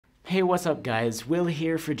Hey, what's up guys? Will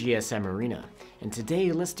here for GSM Arena, and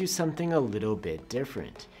today let's do something a little bit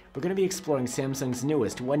different. We're going to be exploring Samsung's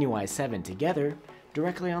newest One UI 7 together,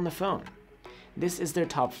 directly on the phone. This is their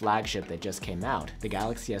top flagship that just came out, the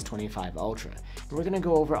Galaxy S25 Ultra, and we're going to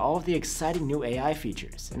go over all of the exciting new AI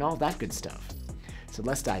features and all that good stuff. So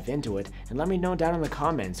let's dive into it, and let me know down in the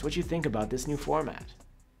comments what you think about this new format.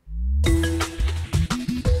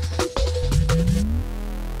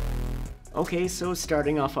 Okay, so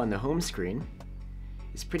starting off on the home screen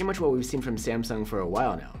is pretty much what we've seen from Samsung for a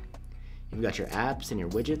while now. You've got your apps and your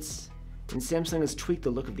widgets, and Samsung has tweaked the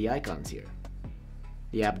look of the icons here.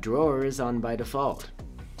 The app drawer is on by default.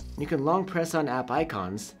 You can long press on app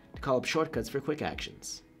icons to call up shortcuts for quick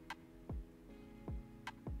actions.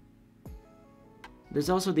 There's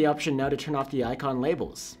also the option now to turn off the icon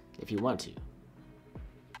labels, if you want to.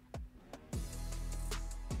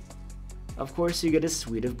 Of course, you get a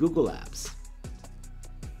suite of Google apps.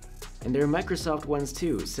 And there are Microsoft ones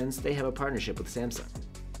too, since they have a partnership with Samsung.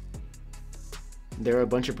 There are a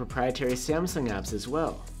bunch of proprietary Samsung apps as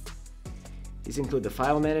well. These include the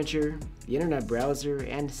File Manager, the Internet Browser,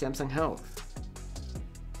 and Samsung Health.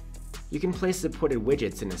 You can place supported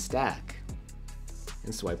widgets in a stack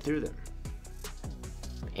and swipe through them.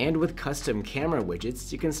 And with custom camera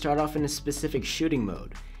widgets, you can start off in a specific shooting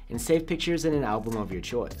mode and save pictures in an album of your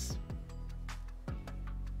choice.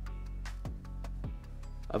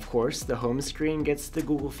 Of course, the home screen gets the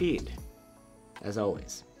Google feed, as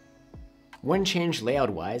always. One change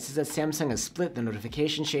layout-wise is that Samsung has split the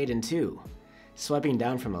notification shade in two. Swiping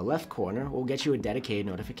down from the left corner will get you a dedicated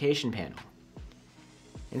notification panel,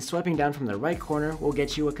 and swiping down from the right corner will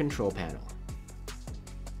get you a control panel.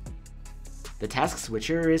 The task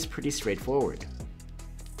switcher is pretty straightforward,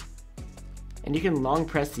 and you can long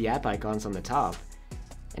press the app icons on the top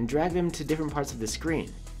and drag them to different parts of the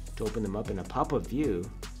screen to open them up in a pop-up view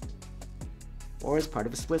or as part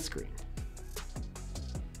of a split screen.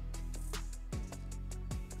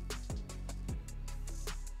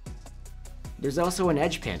 There's also an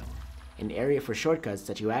edge panel, an area for shortcuts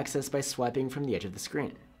that you access by swiping from the edge of the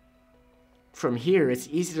screen. From here, it's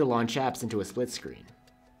easy to launch apps into a split screen.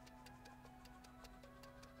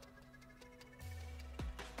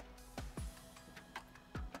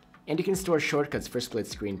 And you can store shortcuts for split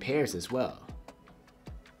screen pairs as well.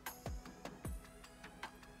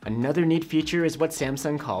 Another neat feature is what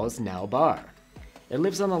Samsung calls Now Bar. It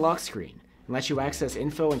lives on the lock screen and lets you access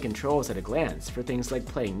info and controls at a glance for things like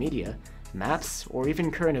playing media, maps, or even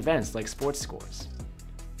current events like sports scores.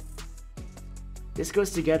 This goes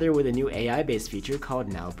together with a new AI-based feature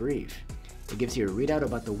called Now Brief. It gives you a readout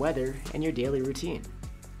about the weather and your daily routine.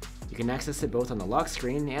 You can access it both on the lock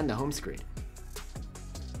screen and the home screen.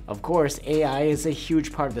 Of course, AI is a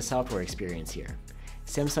huge part of the software experience here.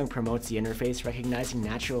 Samsung promotes the interface recognizing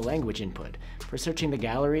natural language input for searching the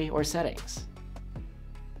gallery or settings.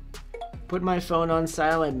 Put my phone on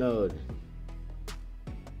silent mode.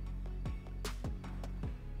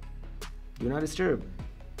 Do not disturb.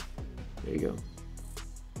 There you go.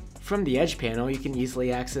 From the Edge panel, you can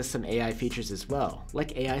easily access some AI features as well,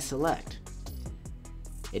 like AI Select.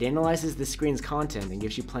 It analyzes the screen's content and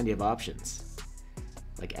gives you plenty of options,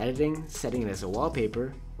 like editing, setting it as a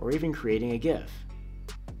wallpaper, or even creating a GIF.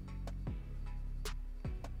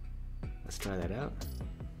 Let's try that out.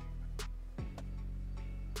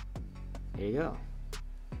 There you go.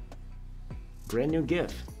 Brand new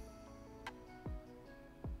GIF.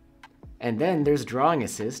 And then there's Drawing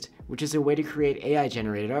Assist, which is a way to create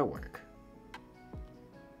AI-generated artwork.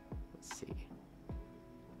 Let's see.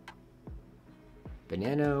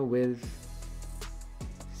 Banana with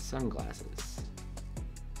sunglasses.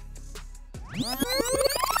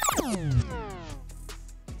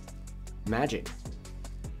 Magic.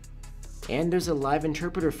 And there's a live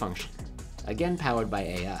interpreter function, again powered by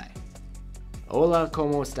AI. Hola,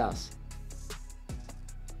 ¿cómo estás?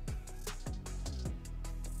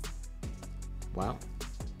 Wow.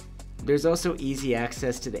 There's also easy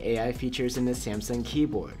access to the AI features in the Samsung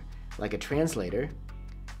keyboard, like a translator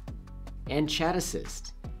and Chat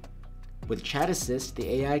Assist. With Chat Assist,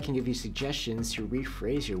 the AI can give you suggestions to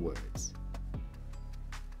rephrase your words.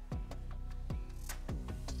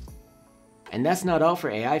 And that's not all for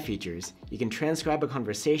AI features. You can transcribe a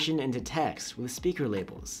conversation into text with speaker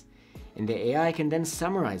labels, and the AI can then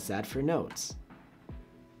summarize that for notes.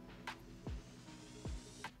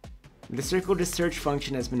 The Circle to Search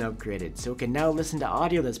function has been upgraded, so it can now listen to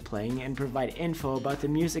audio that's playing and provide info about the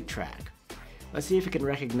music track. Let's see if it can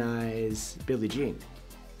recognize Billie Jean.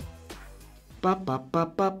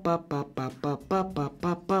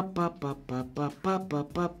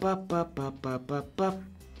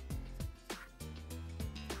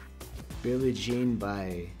 Billie Jean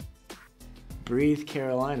by Breathe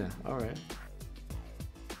Carolina. Alright.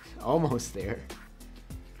 Almost there.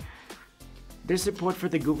 There's support for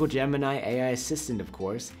the Google Gemini AI assistant, of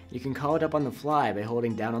course. You can call it up on the fly by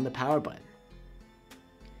holding down on the power button.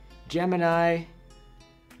 Gemini,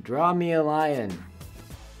 draw me a lion.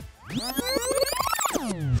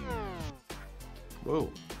 Whoa.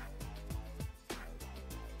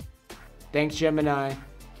 Thanks, Gemini.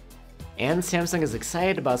 And Samsung is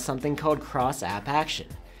excited about something called cross-app action.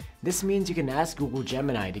 This means you can ask Google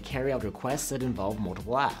Gemini to carry out requests that involve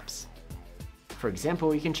multiple apps. For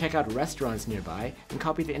example, you can check out restaurants nearby and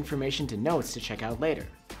copy the information to notes to check out later.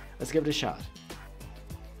 Let's give it a shot.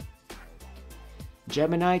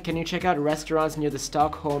 Gemini, can you check out restaurants near the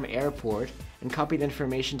Stockholm airport and copy the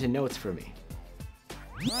information to notes for me?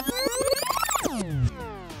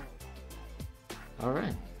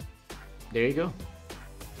 Alright, there you go.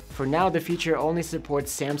 For now, the feature only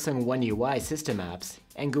supports Samsung One UI system apps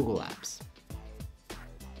and Google apps.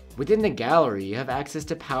 Within the gallery, you have access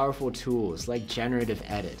to powerful tools like Generative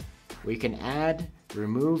Edit, where you can add,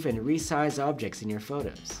 remove, and resize objects in your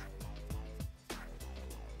photos.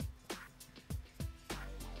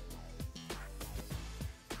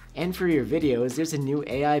 And for your videos, there's a new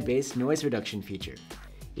AI-based noise reduction feature.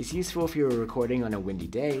 It's useful if you're recording on a windy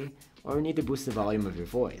day or need to boost the volume of your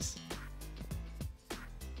voice.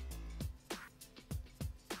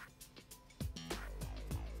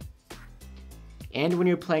 And when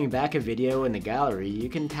you're playing back a video in the gallery, you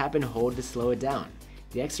can tap and hold to slow it down.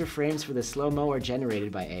 The extra frames for the slow-mo are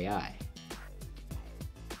generated by AI.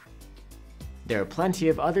 There are plenty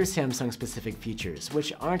of other Samsung-specific features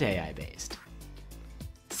which aren't AI-based.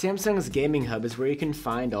 Samsung's Gaming Hub is where you can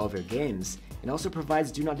find all of your games, and also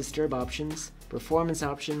provides Do Not Disturb options, performance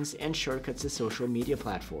options, and shortcuts to social media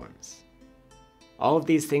platforms. All of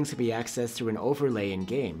these things can be accessed through an overlay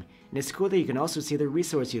in-game, and it's cool that you can also see the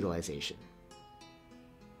resource utilization.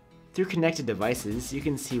 Through connected devices, you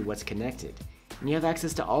can see what's connected, and you have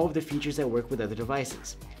access to all of the features that work with other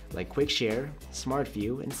devices, like Quick Share, Smart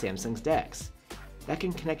View, and Samsung's DeX. That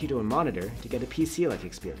can connect you to a monitor to get a PC-like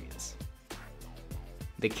experience.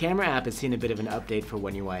 The camera app has seen a bit of an update for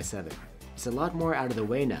One UI 7. It's a lot more out of the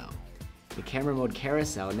way now. The camera mode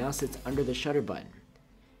carousel now sits under the shutter button,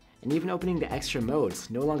 and even opening the extra modes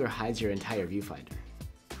no longer hides your entire viewfinder.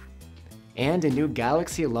 And a new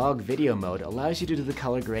Galaxy Log video mode allows you to do the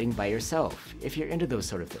color grading by yourself, if you're into those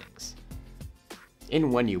sort of things.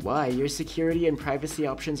 In One UI, your security and privacy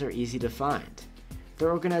options are easy to find.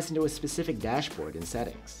 They're organized into a specific dashboard in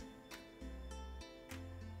settings.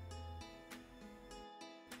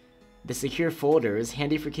 The secure folder is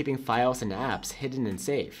handy for keeping files and apps hidden and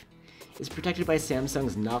safe. It's protected by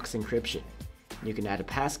Samsung's Knox encryption. You can add a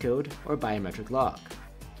passcode or biometric lock.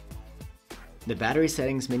 The battery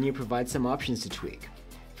settings menu provides some options to tweak.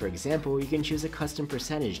 For example, you can choose a custom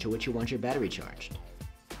percentage to which you want your battery charged.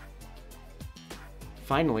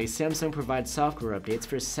 Finally, Samsung provides software updates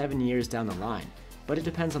for 7 years down the line, but it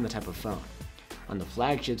depends on the type of phone. On the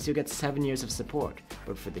flagships, you'll get 7 years of support,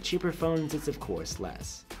 but for the cheaper phones, it's of course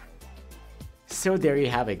less. So there you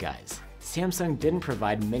have it, guys. Samsung didn't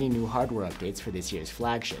provide many new hardware updates for this year's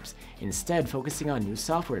flagships, instead focusing on new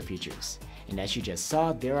software features. And as you just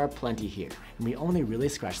saw, there are plenty here, and we only really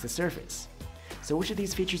scratched the surface. So which of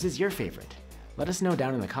these features is your favorite? Let us know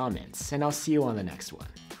down in the comments, and I'll see you on the next one.